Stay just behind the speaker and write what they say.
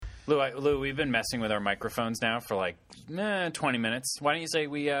Lou, we've been messing with our microphones now for like 20 minutes. Why don't you say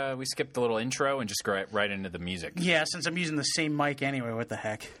we skip the little intro and just go right into the music? Yeah, since I'm using the same mic anyway, what the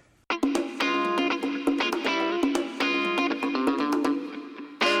heck?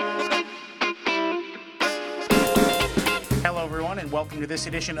 Hello, everyone, and welcome to this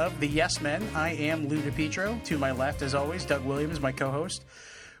edition of The Yes Men. I am Lou DiPietro. To my left, as always, Doug Williams, my co-host.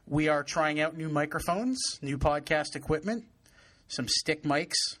 We are trying out new microphones, new podcast equipment, some stick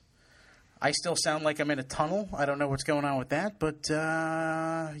mics. I still sound like I'm in a tunnel. I don't know what's going on with that, but,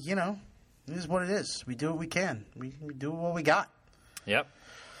 it is what it is. We do what we can. We do what we got. Yep.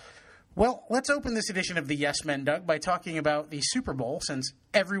 Well, let's open this edition of the Yes Men, Doug, by talking about the Super Bowl, since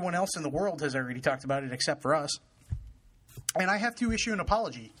everyone else in the world has already talked about it except for us. And I have to issue an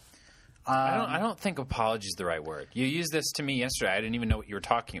apology. I don't think apology is the right word. You used this to me yesterday. I didn't even know what you were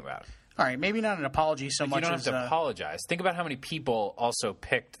talking about. All right, maybe not an apology so much as... You don't have to apologize. Think about how many people also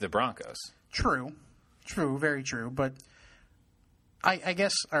picked the Broncos. True, very true. But I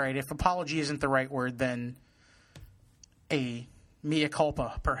guess, all right, if apology isn't the right word, then a mea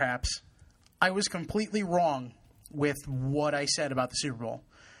culpa, perhaps. I was completely wrong with what I said about the Super Bowl.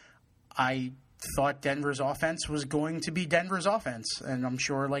 I thought Denver's offense was going to be Denver's offense, and I'm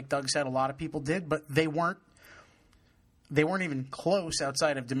sure, like Doug said, a lot of people did, but they weren't even close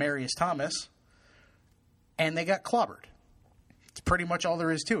outside of Demaryius Thomas, and they got clobbered. It's pretty much all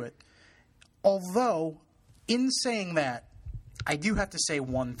there is to it. Although, in saying that, I do have to say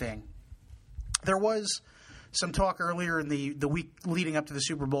one thing. There was some talk earlier in the week leading up to the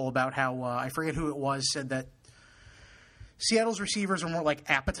Super Bowl about how, I forget who it was, said that Seattle's receivers are more like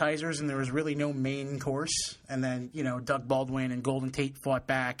appetizers and there was really no main course. And then, Doug Baldwin and Golden Tate fought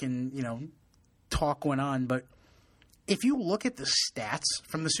back and, talk went on. But if you look at the stats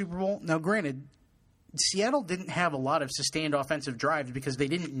from the Super Bowl, now granted, Seattle didn't have a lot of sustained offensive drives because they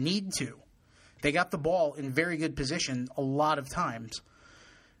didn't need to. They got the ball in very good position a lot of times.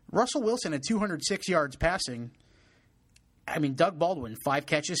 Russell Wilson at 206 yards passing. I mean, Doug Baldwin, 5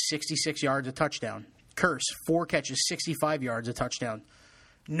 catches, 66 yards, a touchdown. Curse, 4 catches, 65 yards, a touchdown.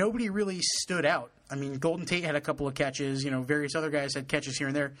 Nobody really stood out. I mean, Golden Tate had a couple of catches. Various other guys had catches here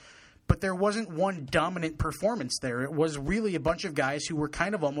and there. But there wasn't one dominant performance there. It was really a bunch of guys who were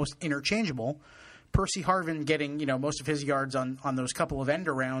kind of almost interchangeable. Percy Harvin getting, most of his yards on those couple of end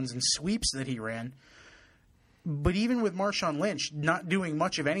arounds and sweeps that he ran. But even with Marshawn Lynch not doing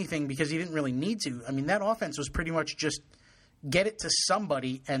much of anything because he didn't really need to, I mean, that offense was pretty much just get it to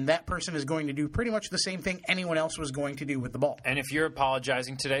somebody, and that person is going to do pretty much the same thing anyone else was going to do with the ball. And if you're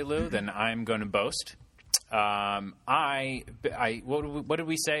apologizing today, Lou, then I'm going to boast. What did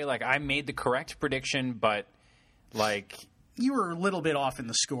we say? Like, I made the correct prediction, but like... You were a little bit off in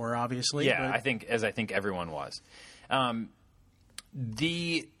the score, obviously. Yeah, but... I think everyone was.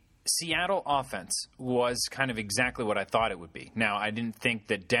 The Seattle offense was kind of exactly what I thought it would be. Now, I didn't think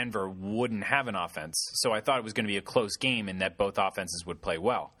that Denver wouldn't have an offense, so I thought it was going to be a close game and that both offenses would play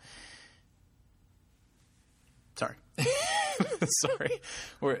well. Sorry. Sorry.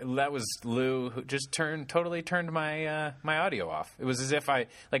 That was Lou who just totally turned my my audio off. It was as if I,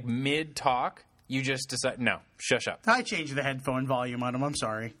 like, mid-talk, you just decided, no, shush up. I changed the headphone volume on them. I'm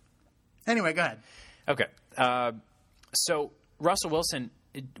sorry. Anyway, go ahead. Okay. So Russell Wilson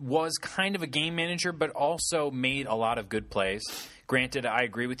was kind of a game manager, but also made a lot of good plays. Granted, I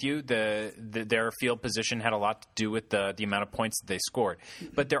agree with you. Their field position had a lot to do with the amount of points that they scored.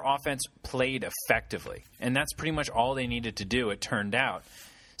 But their offense played effectively, and that's pretty much all they needed to do, it turned out.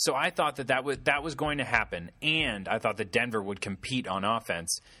 So I thought that was going to happen, and I thought that Denver would compete on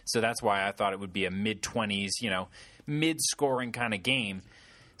offense. So that's why I thought it would be a mid-20s, mid-scoring kind of game.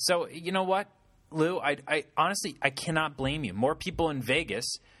 So you know what, Lou? I honestly, I cannot blame you. More people in Vegas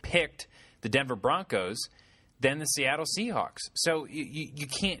picked the Denver Broncos than the Seattle Seahawks. So you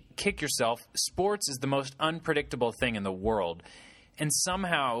can't kick yourself. Sports is the most unpredictable thing in the world. And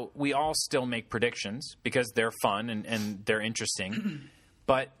somehow we all still make predictions because they're fun and they're interesting.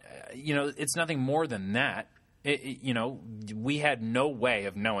 But, it's nothing more than that. We had no way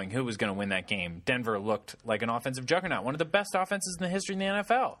of knowing who was going to win that game. Denver looked like an offensive juggernaut, one of the best offenses in the history in the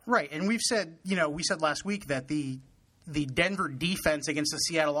NFL. Right, and we said last week that the Denver defense against the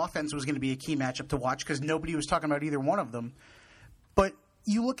Seattle offense was going to be a key matchup to watch because nobody was talking about either one of them. But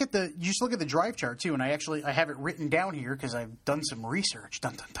you just look at the drive chart too, and I have it written down here because I've done some research.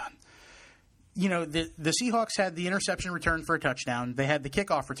 Dun dun dun. The Seahawks had the interception return for a touchdown. They had the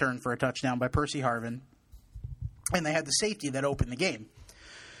kickoff return for a touchdown by Percy Harvin. And they had the safety that opened the game.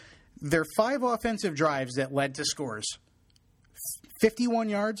 There are 5 offensive drives that led to scores. 51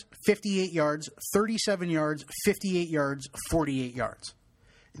 yards, 58 yards, 37 yards, 58 yards, 48 yards.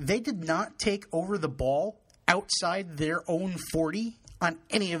 They did not take over the ball outside their own 40 on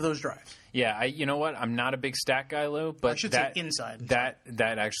any of those drives. Yeah, you know what? I'm not a big stat guy, Lou, but I should say inside. That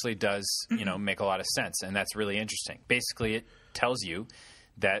actually does, make a lot of sense, and that's really interesting. Basically, it tells you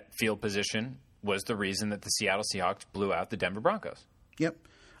that field position was the reason that the Seattle Seahawks blew out the Denver Broncos. Yep.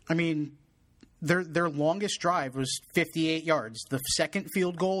 I mean, their longest drive was 58 yards. The second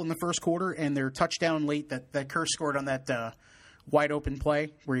field goal in the first quarter and their touchdown late that Kearse scored on that wide open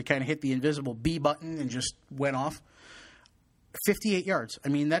play where he kind of hit the invisible B button and just went off. 58 yards. I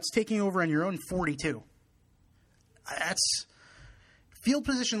mean, that's taking over on your own 42. That's field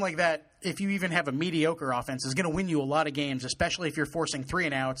position like that, if you even have a mediocre offense, is going to win you a lot of games, especially if you're forcing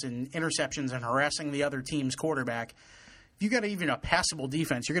 3-and-outs and interceptions and harassing the other team's quarterback. If you got even a passable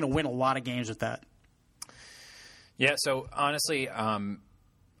defense, you're going to win a lot of games with that. Yeah, so honestly,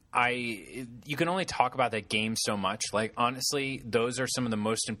 you can only talk about that game so much. Like, honestly, those are some of the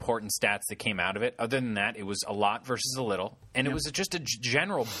most important stats that came out of it. Other than that, it was a lot versus a little, and it was just a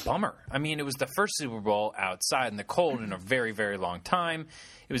general bummer. I mean, it was the first Super Bowl outside in the cold in a very, very long time.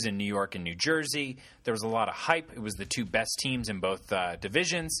 It was in New York and New Jersey. There was a lot of hype. It was the two best teams in both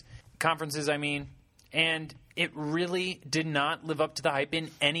conferences, I mean. And it really did not live up to the hype in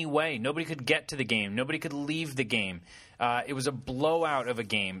any way. Nobody could get to the game. Nobody could leave the game. It was a blowout of a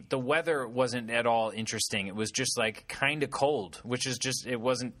game. The weather wasn't at all interesting. It was just like kind of cold, which is just, it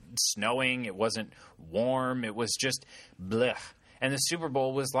wasn't snowing. It wasn't warm. It was just blech. And the Super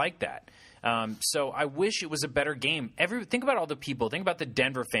Bowl was like that. So I wish it was a better game. Think about all the people. Think about the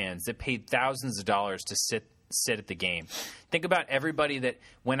Denver fans that paid thousands of dollars to sit at the game. Think about everybody that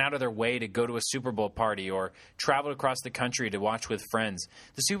went out of their way to go to a Super Bowl party or traveled across the country to watch with friends.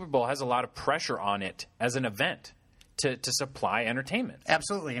 The Super Bowl has a lot of pressure on it as an event to supply entertainment.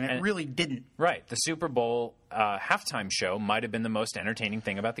 Absolutely, and it really didn't. Right. The Super Bowl halftime show might have been the most entertaining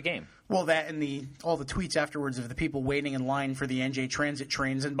thing about the game. Well, that and all the tweets afterwards of the people waiting in line for the NJ Transit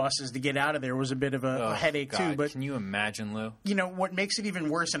trains and buses to get out of there was a bit of a headache, too. But can you imagine, Lou? You know, what makes it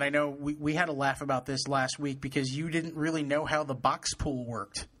even worse, and I know we had a laugh about this last week because you didn't really know how the box pool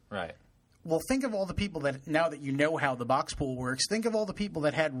worked. Right. Well, think of all the people that, now that you know how the box pool works, think of all the people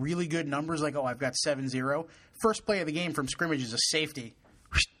that had really good numbers, like, I've got 7-0. First play of the game from scrimmage is a safety.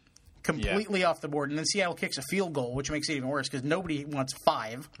 Completely off the board. And then Seattle kicks a field goal, which makes it even worse because nobody wants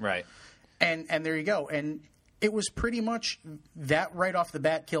 5. Right. And there you go. And it was pretty much that right off the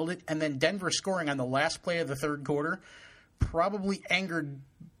bat killed it. And then Denver scoring on the last play of the third quarter probably angered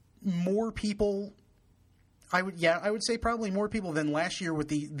more people. I would say probably more people than last year with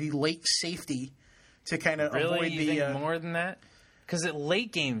the late safety to kind of avoid you think more than that? Because the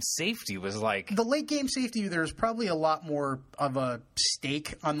late game safety was like... The late game safety, there's probably a lot more of a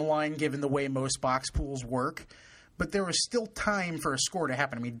stake on the line given the way most box pools work. But there was still time for a score to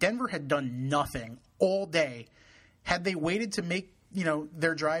happen. I mean, Denver had done nothing all day. Had they waited to make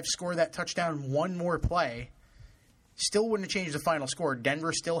their drive score that touchdown one more play, still wouldn't have changed the final score.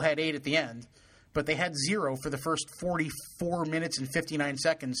 Denver still had 8 at the end. But they had 0 for the first 44 minutes and 59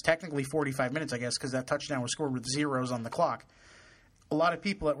 seconds, technically 45 minutes, I guess, because that touchdown was scored with zeros on the clock. A lot of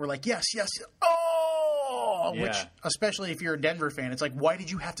people that were like, yes, oh! Yeah. Which, especially if you're a Denver fan, it's like, why did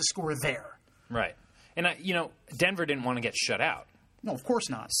you have to score there? Right. And, Denver didn't want to get shut out. No, of course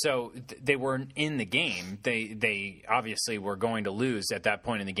not. So they weren't in the game. They obviously were going to lose at that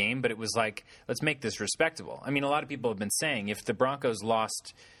point in the game, but it was like, let's make this respectable. I mean, a lot of people have been saying if the Broncos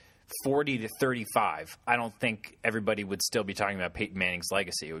lost 40-35, I don't think everybody would still be talking about Peyton Manning's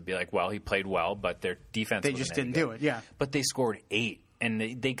legacy. It would be like, well, he played well, but their defense they just didn't do it, yeah. But they scored 8, and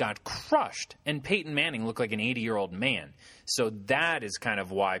they got crushed. And Peyton Manning looked like an 80-year-old man. So that is kind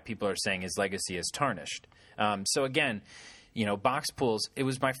of why people are saying his legacy is tarnished. So again, box pools, it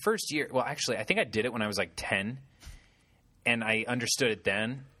was my first year. Well, actually, I think I did it when I was like 10, and I understood it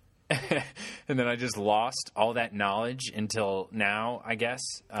then. And then I just lost all that knowledge until now, I guess.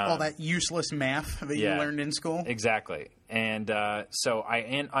 All that useless math that you learned in school? Exactly. And so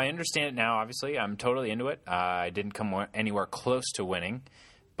I understand it now, obviously. I'm totally into it. I didn't come anywhere close to winning.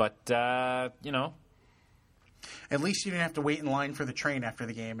 But, At least you didn't have to wait in line for the train after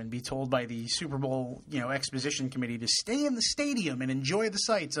the game and be told by the Super Bowl exposition committee to stay in the stadium and enjoy the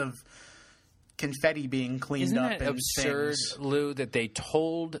sights of confetti being cleaned up. Isn't that absurd, Lou, that they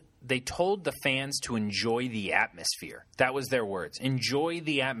told the fans to enjoy the atmosphere? That was their words. Enjoy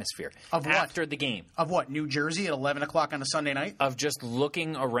the atmosphere. Of what? After the game. Of what? New Jersey at 11 o'clock on a Sunday night? Of just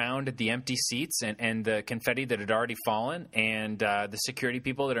looking around at the empty seats and the confetti that had already fallen and the security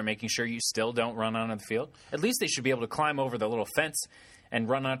people that are making sure you still don't run onto the field. At least they should be able to climb over the little fence and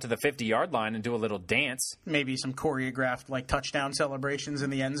run out to the 50-yard line and do a little dance. Maybe some choreographed like touchdown celebrations in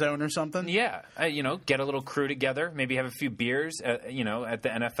the end zone or something. Yeah, get a little crew together. Maybe have a few beers, at the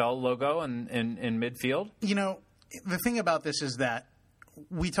NFL logo in midfield. The thing about this is that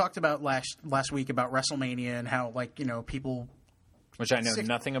we talked about last week about WrestleMania and how people, which I know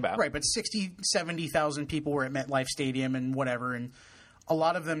nothing about. Right, but 60, 70,000 people were at MetLife Stadium and whatever, and a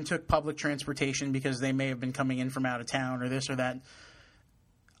lot of them took public transportation because they may have been coming in from out of town or this or that.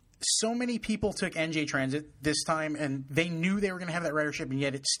 So many people took NJ Transit this time, and they knew they were going to have that ridership, and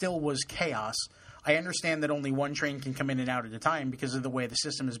yet it still was chaos. I understand that only one train can come in and out at a time because of the way the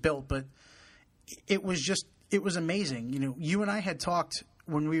system is built, but it was amazing. You and I had talked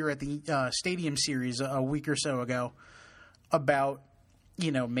when we were at the Stadium Series a week or so ago about,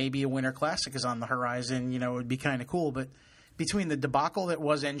 maybe a Winter Classic is on the horizon. It would be kind of cool, but between the debacle that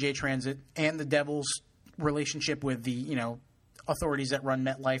was NJ Transit and the Devils' relationship with the, authorities that run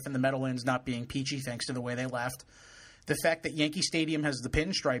MetLife and the Meadowlands not being peachy thanks to the way they left. The fact that Yankee Stadium has the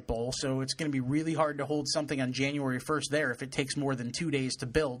Pinstripe Bowl, so it's going to be really hard to hold something on January 1st there if it takes more than 2 days to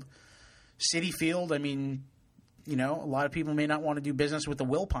build. Citi Field, a lot of people may not want to do business with the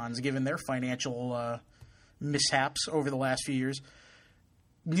Wilpons given their financial mishaps over the last few years.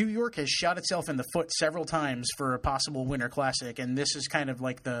 New York has shot itself in the foot several times for a possible Winter Classic, and this is kind of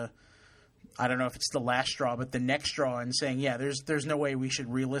like I don't know if it's the last straw, but the next straw in saying, there's no way we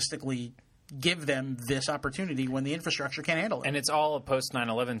should realistically give them this opportunity when the infrastructure can't handle it. And it's all a post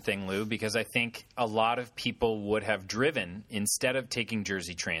 9/11 thing, Lou, because I think a lot of people would have driven instead of taking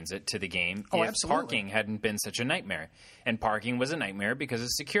Jersey Transit to the game if absolutely. Parking hadn't been such a nightmare. And parking was a nightmare because of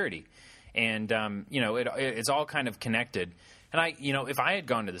security. And, it's all kind of connected. And if I had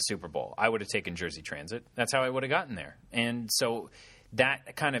gone to the Super Bowl, I would have taken Jersey Transit. That's how I would have gotten there. And so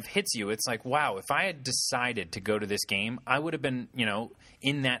that kind of hits you. It's like, wow, if I had decided to go to this game, I would have been,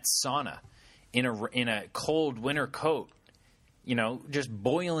 in that sauna, in a cold winter coat, just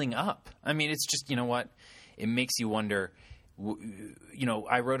boiling up. I mean, it's just, what? It makes you wonder.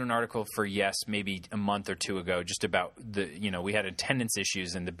 I wrote an article for Yes maybe a month or two ago just about we had attendance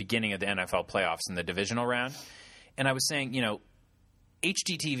issues in the beginning of the NFL playoffs in the divisional round. And I was saying,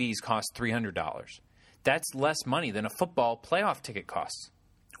 HDTVs cost $300. That's less money than a football playoff ticket costs.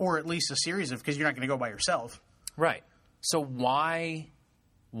 Or at least a series of, because you're not going to go by yourself. Right. So why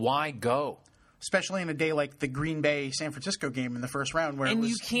go? Especially in a day like the Green Bay-San Francisco game in the first round where it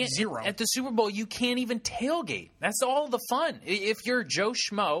was zero. At the Super Bowl, you can't even tailgate. That's all the fun. If you're Joe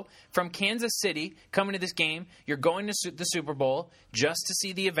Schmo from Kansas City coming to this game, you're going to the Super Bowl just to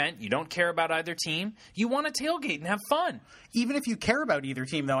see the event. You don't care about either team. You want to tailgate and have fun. Even if you care about either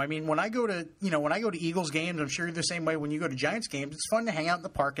team, though. I mean, when I go to Eagles games, I'm sure you're the same way when you go to Giants games. It's fun to hang out in the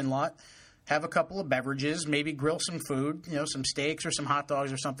parking lot, have a couple of beverages, maybe grill some food, some steaks or some hot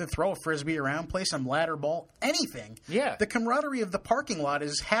dogs or something, throw a Frisbee around, play some ladder ball, anything. Yeah. The camaraderie of the parking lot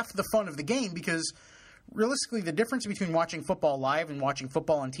is half the fun of the game because realistically the difference between watching football live and watching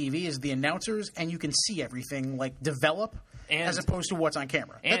football on TV is the announcers and you can see everything develop as opposed to what's on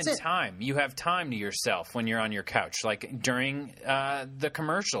camera. That's it. Time. You have time to yourself when you're on your couch. Like during the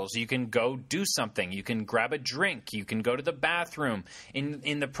commercials, you can go do something. You can grab a drink. You can go to the bathroom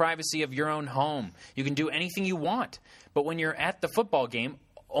in the privacy of your own home. You can do anything you want. But when you're at the football game,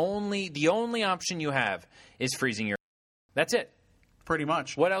 the only option you have is freezing your. That's it. Pretty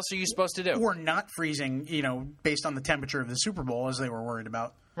much. What else are you supposed to do? Or not freezing, based on the temperature of the Super Bowl as they were worried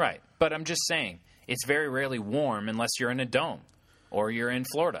about. Right. But I'm just saying, it's very rarely warm unless you're in a dome or you're in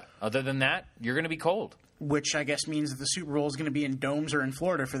Florida. Other than that, you're going to be cold. Which I guess means that the Super Bowl is going to be in domes or in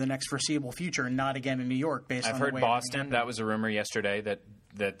Florida for the next foreseeable future and not again in New York I've heard Boston. That was a rumor yesterday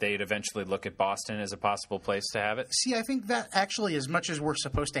that they'd eventually look at Boston as a possible place to have it. See, I think that actually, as much as we're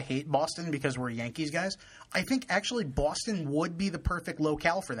supposed to hate Boston because we're Yankees guys, I think actually Boston would be the perfect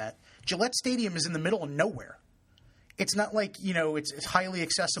locale for that. Gillette Stadium is in the middle of nowhere. It's not like, it's highly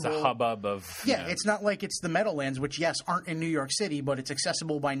accessible. It's a hubbub of... Yeah, it's not like it's the Meadowlands, which, yes, aren't in New York City, but it's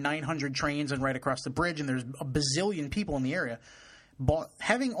accessible by 900 trains and right across the bridge, and there's a bazillion people in the area.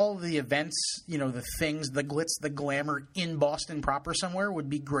 Having all of the events, the things, the glitz, the glamour in Boston proper somewhere would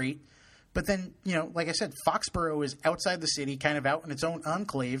be great. But then, like I said, Foxborough is outside the city, kind of out in its own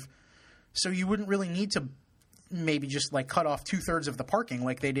enclave, so you wouldn't really need to maybe just, cut off 2/3 of the parking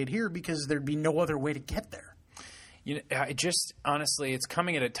like they did here because there'd be no other way to get there. Honestly, it's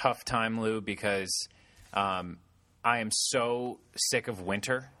coming at a tough time, Lou, because I am so sick of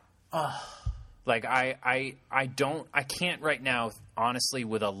winter. Like, I can't right now, honestly,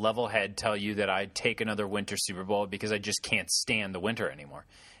 with a level head, tell you that I'd take another winter Super Bowl because I just can't stand the winter anymore.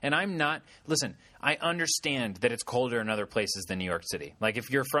 And I'm not, listen, I understand that it's colder in other places than New York City. Like,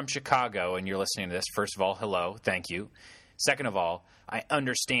 if you're from Chicago and you're listening to this, first of all, hello, thank you. Second of all, I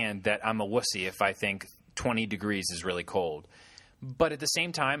understand that I'm a wussy if I think 20 degrees is really cold. But at the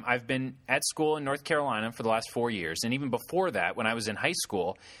same time, I've been at school in North Carolina for the last 4 years. And even before that, when I was in high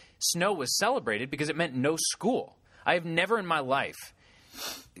school, snow was celebrated because it meant no school. I have never in my life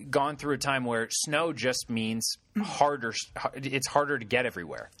gone through a time where snow just means harder. It's harder to get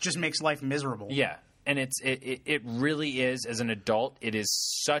everywhere. Just makes life miserable. Yeah. And it really is, as an adult, it is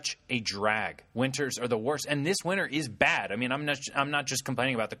such a drag. Winters are the worst. And this winter is bad. I mean, I'm not just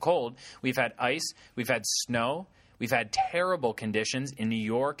complaining about the cold. We've had ice. We've had snow. We've had terrible conditions in New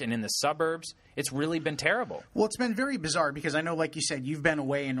York and in the suburbs. It's really been terrible. Well, it's been very bizarre because I know, like you said, you've been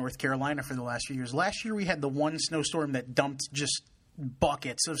away in North Carolina for the last few years. Last year we had the one snowstorm that dumped just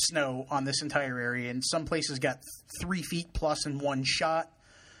buckets of snow on this entire area, and some places got 3 feet plus in one shot.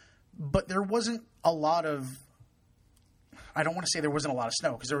 But there wasn't a lot of – I don't want to say there wasn't a lot of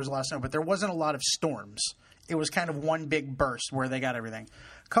snow because there was a lot of snow, but there wasn't a lot of storms. It was kind of one big burst where they got everything.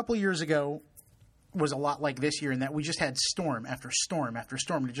 A couple years ago – was a lot like this year in that we just had storm after storm after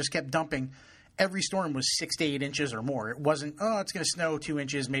storm. It just kept dumping. Every storm was 6 to 8 inches or more. It wasn't, it's going to snow 2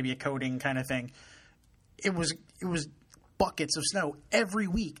 inches, maybe a coating kind of thing. It was buckets of snow every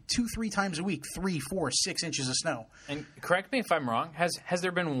week, 2-3 times a week, 3, 4, 6 inches of snow. And correct me if I'm wrong. Has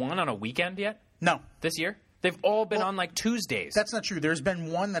there been one on a weekend yet? No. This year? They've all been on like Tuesdays. That's not true. There's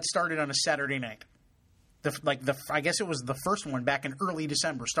been one that started on a Saturday night. I guess it was the first one back in early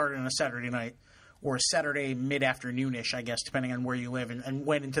December, started on a Saturday night. Or Saturday mid-afternoon-ish, I guess, depending on where you live, and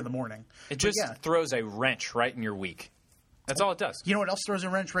went into the morning. It just throws a wrench right in your week. That's all it does. You know what else throws a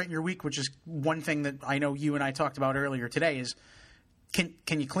wrench right in your week, which is one thing that I know you and I talked about earlier today, is can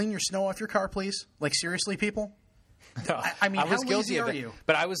you clean your snow off your car, please? Like, seriously, people? No, I mean, how lazy are you?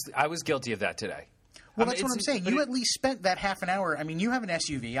 But I was guilty of that today. Well, that's what I'm saying. You at least spent that half an hour. I mean, you have an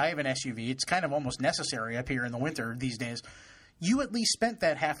SUV. I have an SUV. It's kind of almost necessary up here in the winter these days. You at least spent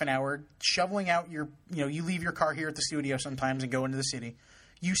that half an hour shoveling out you leave your car here at the studio sometimes and go into the city.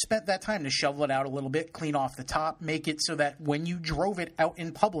 You spent that time to shovel it out a little bit, clean off the top, make it so that when you drove it out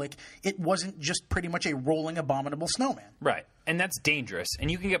in public, it wasn't just pretty much a rolling abominable snowman. Right. And that's dangerous.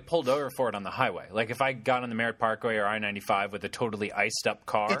 And you can get pulled over for it on the highway. Like if I got on the Merritt Parkway or I-95 with a totally iced up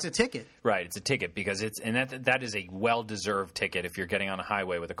car. It's a ticket. Right. It's a ticket because that is a well-deserved ticket if you're getting on a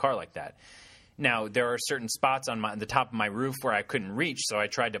highway with a car like that. Now, there are certain spots on the top of my roof where I couldn't reach, so I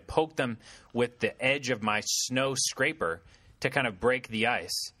tried to poke them with the edge of my snow scraper to kind of break the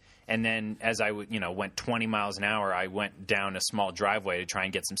ice. And then as I went 20 miles an hour, I went down a small driveway to try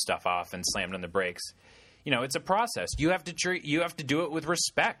and get some stuff off and slammed on the brakes. It's a process. You have to do it with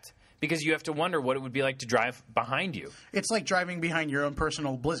respect because you have to wonder what it would be like to drive behind you. It's like driving behind your own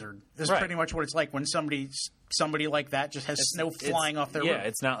personal blizzard. Is pretty much what it's like when somebody like that just has snow flying off their roof. Yeah,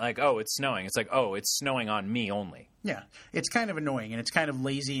 it's not like, oh, it's snowing. It's like, oh, it's snowing on me only. Yeah, it's kind of annoying, and it's kind of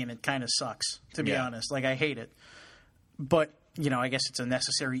lazy, and it kind of sucks, to be honest. Like, I hate it. But, I guess it's a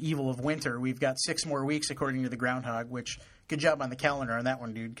necessary evil of winter. We've got 6 more weeks, according to the groundhog, which, good job on the calendar on that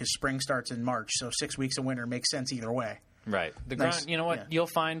one, dude, because spring starts in March, so 6 weeks of winter makes sense either way. Right. You know what? Yeah. You'll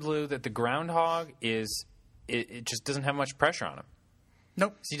find, Lou, that the groundhog it just doesn't have much pressure on him.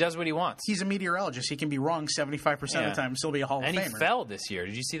 Nope. He does what he wants. He's a meteorologist. He can be wrong 75% of the time and still be a Hall of Famer. And he fell this year.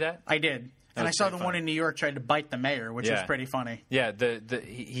 Did you see that? I did. And I saw the one in New York tried to bite the mayor, which was pretty funny. Yeah,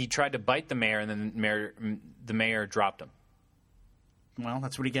 he tried to bite the mayor, and then the mayor dropped him. Well,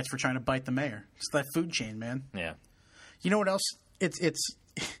 that's what he gets for trying to bite the mayor. It's that food chain, man. Yeah. You know what else?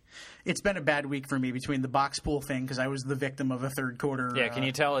 It's been a bad week for me between the box pool thing because I was the victim of a third quarter. Yeah, can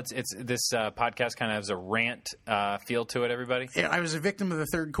you tell it's this podcast kind of has a rant feel to it, everybody? Yeah, I was a victim of the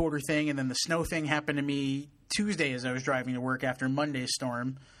third quarter thing, and then the snow thing happened to me Tuesday as I was driving to work after Monday's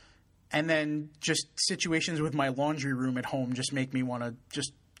storm. And then just situations with my laundry room at home just make me want to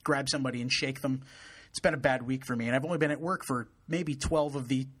just grab somebody and shake them. It's been a bad week for me, and I've only been at work for maybe 12 of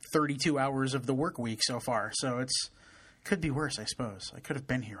the 32 hours of the work week so far, so could be worse, I suppose. I could have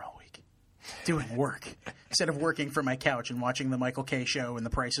been here all week doing work instead of working from my couch and watching the Michael Kay show and The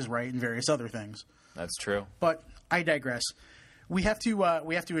Price is Right and various other things. That's true. But I digress. We have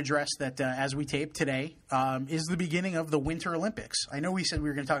to address that as we tape today is the beginning of the Winter Olympics. I know we said we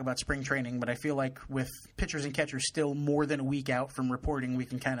were going to talk about spring training, but I feel like with pitchers and catchers still more than a week out from reporting, we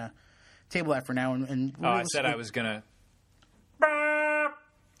can kind of table that for now. I said I was going to...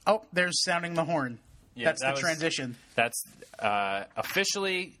 Oh, there's sounding the horn. Yeah, that's the transition. That's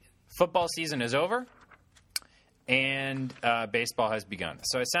officially Football season is over, and baseball has begun.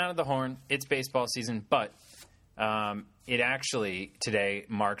 So I sounded the horn. It's baseball season, but it actually today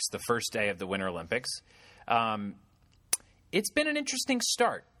marks the first day of the Winter Olympics. It's been an interesting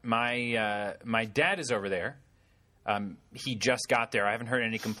start. My dad is over there. He just got there. I haven't heard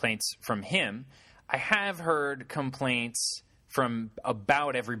any complaints from him. I have heard complaints from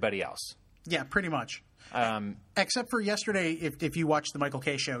about everybody else. Yeah, pretty much. Except for yesterday, if you watched the Michael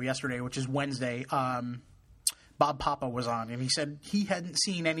Kay show yesterday, which is Wednesday, Bob Papa was on, and he said he hadn't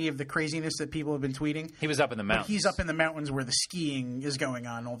seen any of the craziness that people have been tweeting. He was up in the mountains. But he's up in the mountains where the skiing is going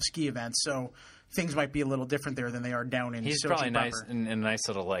on, all the ski events, so things might be a little different there than they are down in Sochi. He's probably nice in a nice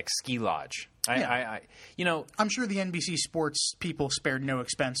little ski lodge. I'm sure the NBC Sports people spared no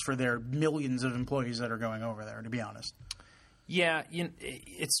expense for their millions of employees that are going over there, to be honest. Yeah,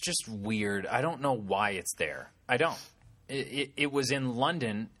 it's just weird. I don't know why it's there. I don't. It was in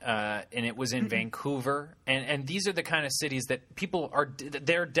London, and it was in Vancouver, and these are the kind of cities that people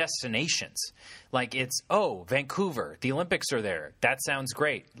they're destinations. Like Vancouver, the Olympics are there. That sounds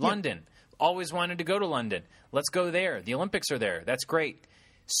great. London, always wanted to go to London. Let's go there. The Olympics are there. That's great.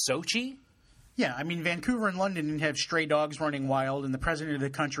 Sochi? Yeah, I mean, Vancouver and London have stray dogs running wild, and the president of the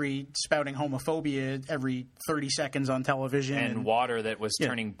country spouting homophobia every 30 seconds on television, and water that was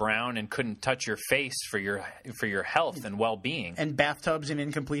turning brown and couldn't touch your face for your health and well-being, and bathtubs in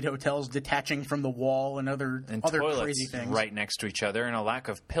incomplete hotels detaching from the wall, and other crazy things right next to each other, and a lack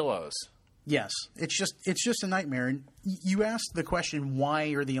of pillows. Yes, it's just a nightmare. And you asked the question, why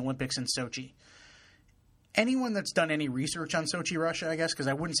are the Olympics in Sochi? Anyone that's done any research on Sochi, Russia, I guess, because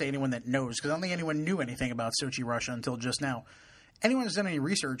I wouldn't say anyone that knows, because I don't think anyone knew anything about Sochi, Russia until just now. Anyone that's done any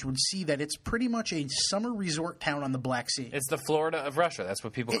research would see that it's pretty much a summer resort town on the Black Sea. It's the Florida of Russia. That's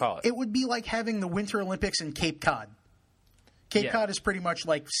what people call it. It would be like having the Winter Olympics in Cape Cod. Cape Cod is pretty much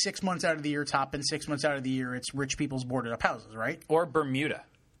like 6 months out of the year, top, and 6 months out of the year, it's rich people's boarded up houses, right? Or Bermuda.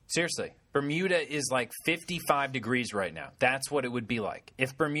 Seriously. Bermuda is like 55 degrees right now. That's what it would be like.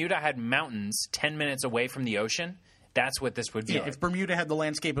 If Bermuda had mountains 10 minutes away from the ocean, that's what this would be like. If Bermuda had the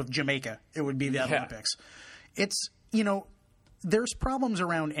landscape of Jamaica, it would be the Olympics. It's, there's problems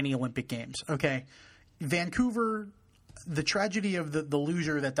around any Olympic Games, okay? Vancouver, the tragedy of the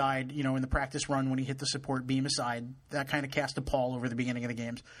loser that died, in the practice run when he hit the support beam aside, that kind of cast a pall over the beginning of the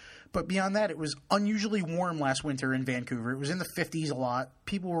games. But beyond that, it was unusually warm last winter in Vancouver. It was in the 50s a lot.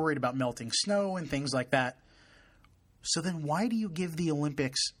 People were worried about melting snow and things like that. So then why do you give the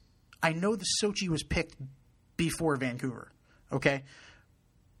Olympics – I know the Sochi was picked before Vancouver, okay?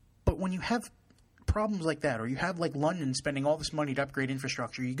 But when you have problems like that, or you have like London spending all this money to upgrade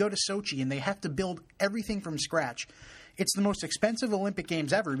infrastructure, you go to Sochi and they have to build everything from scratch. It's the most expensive Olympic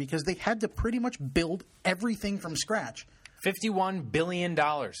Games ever because they had to pretty much build everything from scratch. $51 billion.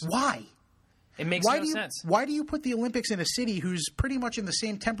 Why? It makes no sense. Why do you put the Olympics in a city who's pretty much in the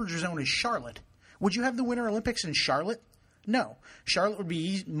same temperature zone as Charlotte? Would you have the Winter Olympics in Charlotte? No. Charlotte would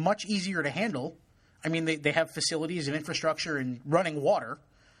be much easier to handle. I mean, they have facilities and infrastructure and running water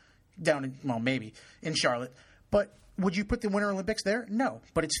maybe in Charlotte. But would you put the Winter Olympics there? No.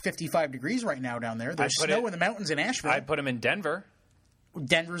 But it's 55 degrees right now down there. There's snow in the mountains in Asheville. I'd put them in Denver.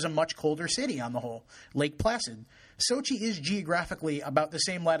 Denver's a much colder city on the whole. Lake Placid. Sochi is geographically about the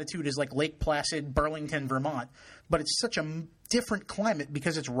same latitude as like Lake Placid, Burlington, Vermont, but it's such a different climate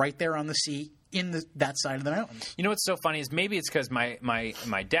because it's right there on the sea in that side of the mountains. You know what's so funny is maybe it's because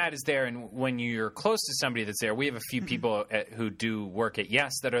my dad is there, and when you're close to somebody that's there, we have a few people who do work at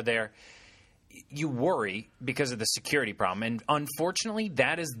Yes that are there. You worry because of the security problem. And unfortunately,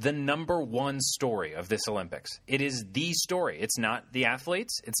 that is the number one story of this Olympics. It is the story. It's not the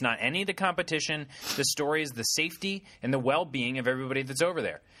athletes. It's not any of the competition. The story is the safety and the well-being of everybody that's over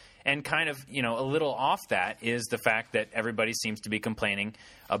there. And kind of, a little off that is the fact that everybody seems to be complaining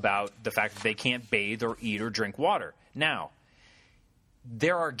about the fact that they can't bathe or eat or drink water. Now,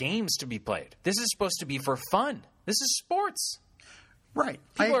 there are games to be played. This is supposed to be for fun. This is sports. Right.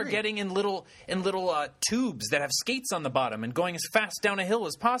 People are getting in little tubes that have skates on the bottom and going as fast down a hill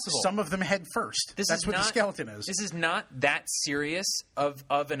as possible. Some of them head first. That's what the skeleton is. This is not that serious of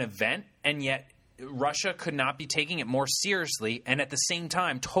an event, and yet Russia could not be taking it more seriously and at the same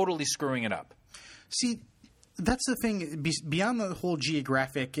time totally screwing it up. See, that's the thing. Beyond the whole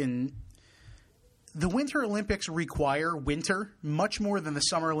geographic, and the Winter Olympics require winter much more than the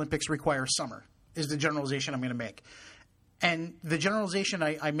Summer Olympics require summer, is the generalization I'm going to make. And the generalization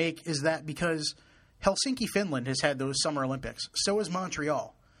I make is that because Helsinki, Finland has had those Summer Olympics. So has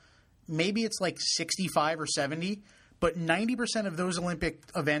Montreal. Maybe it's like 65 or 70, but 90% of those Olympic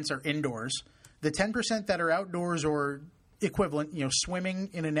events are indoors. The 10% that are outdoors or equivalent. Swimming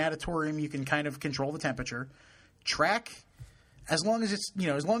in a natatorium, you can kind of control the temperature. Track, as long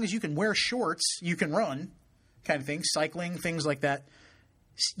as you can wear shorts, you can run, kind of thing. Cycling, things like that.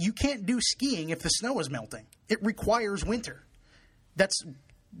 You can't do skiing if the snow is melting. It requires winter. That's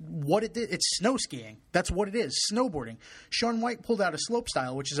what it did. It's snow skiing. That's what it is. Snowboarding. Shaun White pulled out a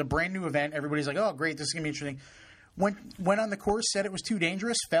slopestyle, which is a brand new event. Everybody's like, oh, great, this is going to be interesting. Went on the course, said it was too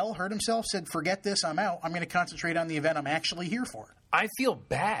dangerous, fell, hurt himself, said, forget this, I'm out. I'm going to concentrate on the event I'm actually here for. I feel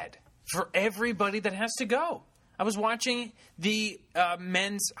bad for everybody that has to go. I was watching the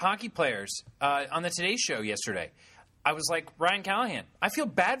men's hockey players on the Today Show yesterday. I was like, Ryan Callahan, I feel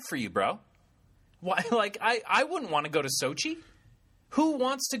bad for you, bro. Why? Like, I wouldn't want to go to Sochi. Who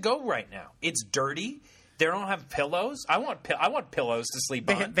wants to go right now? It's dirty. They don't have pillows. I want pillows to sleep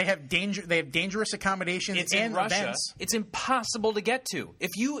on. They have dangerous accommodations. It's and in Russia. Events. It's impossible to get to. If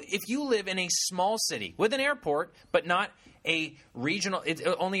you live in a small city with an airport, but not a regional, it's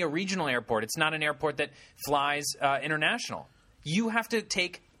only a regional airport. It's not an airport that flies international. You have to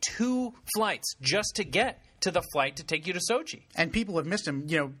take 2 flights just to get to the flight to take you to Sochi. And people have missed him.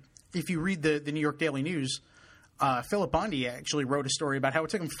 If you read the New York Daily News, Philip Bondi actually wrote a story about how it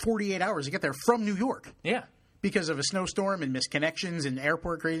took him 48 hours to get there from New York. Yeah. Because of a snowstorm and misconnections and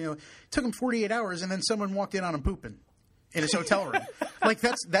airport grading. It took him 48 hours, and then someone walked in on him pooping in his hotel room. Like,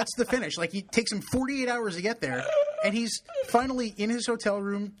 that's the finish. Like, it takes him 48 hours to get there, and he's finally in his hotel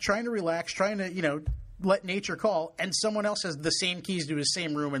room trying to relax, trying to, let nature call, and someone else has the same keys to his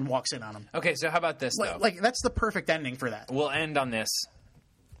same room and walks in on him. Okay, so how about this, though? Like, that's the perfect ending for that. We'll end on this,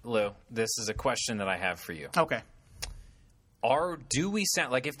 Lou. This is a question that I have for you. Okay. Do we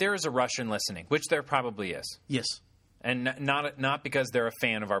sound like, if there is a Russian listening, which there probably is? Yes. And not because they're a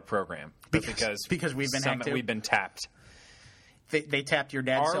fan of our program, but because we've been hacked. We've been tapped. They tapped your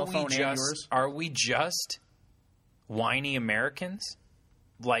dad's cell phone and yours. Are we just whiny Americans?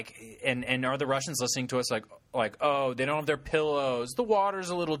 Like, and are the Russians listening to us like, oh, they don't have their pillows, the water's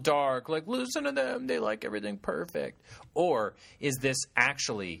a little dark, like, listen to them, they like everything perfect? Or is this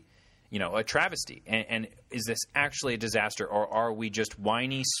actually, a travesty? And is this actually a disaster, or are we just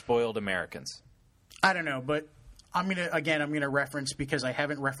whiny, spoiled Americans? I don't know, but I'm gonna reference, because I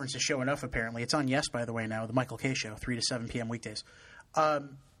haven't referenced the show enough apparently. It's on Yes, by the way, now, the Michael K. Show, 3 to 7 p.m. weekdays.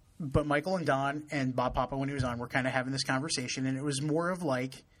 But Michael and Don and Bob Papa, when he was on, were kind of having this conversation, and it was more of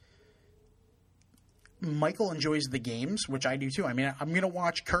like, Michael enjoys the games, which I do too. I mean, I'm going to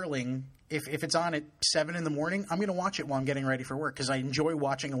watch curling. If it's on at 7 in the morning, I'm going to watch it while I'm getting ready for work, because I enjoy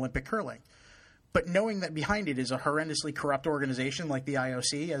watching Olympic curling. But knowing that behind it is a horrendously corrupt organization like the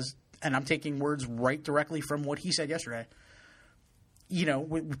IOC, and I'm taking words right directly from what he said yesterday,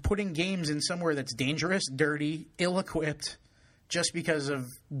 putting games in somewhere that's dangerous, dirty, ill-equipped, just because of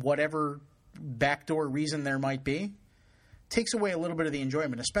whatever backdoor reason there might be, takes away a little bit of the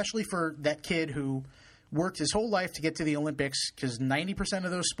enjoyment, especially for that kid who worked his whole life to get to the Olympics, because 90%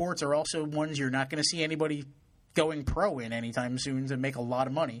 of those sports are also ones you're not going to see anybody going pro in anytime soon to make a lot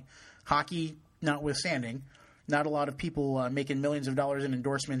of money. Hockey notwithstanding, not a lot of people making millions of dollars in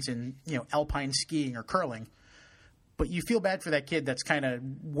endorsements in alpine skiing or curling. But you feel bad for that kid that's kind of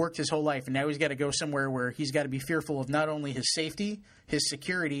worked his whole life, and now he's got to go somewhere where he's got to be fearful of not only his safety, his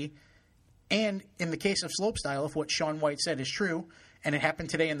security, and in the case of slopestyle, if what Shaun White said is true, and it happened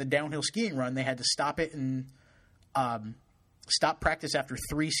today in the downhill skiing run, they had to stop it and stop practice after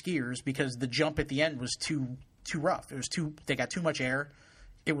 3 skiers because the jump at the end was too rough. They got too much air.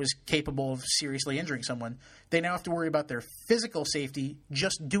 It was capable of seriously injuring someone. They now have to worry about their physical safety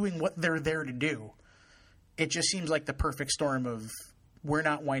just doing what they're there to do. It just seems like the perfect storm of, we're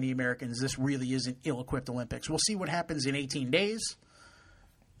not whiny Americans. This really is an ill-equipped Olympics. We'll see what happens in 18 days.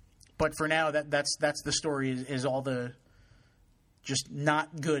 But for now, that's the story, is all the just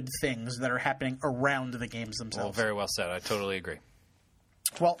not good things that are happening around the games themselves. Well, very well said. I totally agree.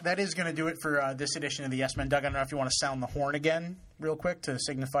 Well, that is going to do it for this edition of the Yes Men. Doug, I don't know if you want to sound the horn again real quick to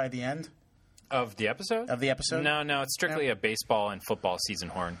signify the end. Of the episode? Of the episode? No, it's strictly a baseball and football season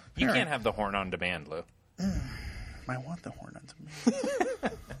horn. You All can't right. have the horn on demand, Lou. I want the horn on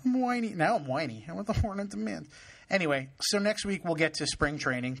demand. I'm whiny. Now I'm whiny. I want the horn on demand. Anyway, so next week we'll get to spring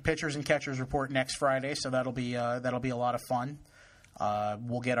training. Pitchers and catchers report next Friday, so that'll be a lot of fun.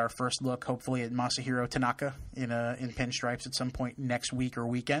 We'll get our first look, hopefully, at Masahiro Tanaka in pinstripes at some point next week or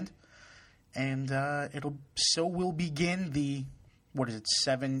weekend, and we'll begin the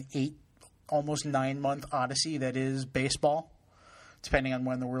 7, 8, almost 9-month odyssey that is baseball. Depending on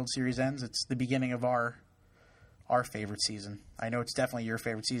when the World Series ends, it's the beginning of our favorite season. I know it's definitely your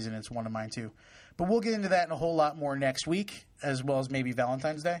favorite season. It's one of mine too. But we'll get into that and a whole lot more next week, as well as maybe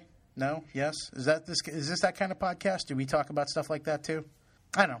Valentine's Day. No? Yes? Is this that kind of podcast? Do we talk about stuff like that too?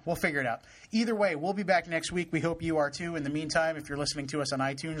 I don't know. We'll figure it out. Either way, we'll be back next week. We hope you are too. In the meantime, if you're listening to us on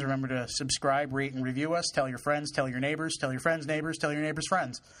iTunes, remember to subscribe, rate, and review us. Tell your friends, tell your neighbors, tell your friends' neighbors, tell your neighbors'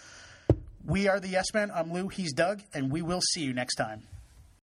 friends. We are the Yes Men. I'm Lou. He's Doug. And we will see you next time.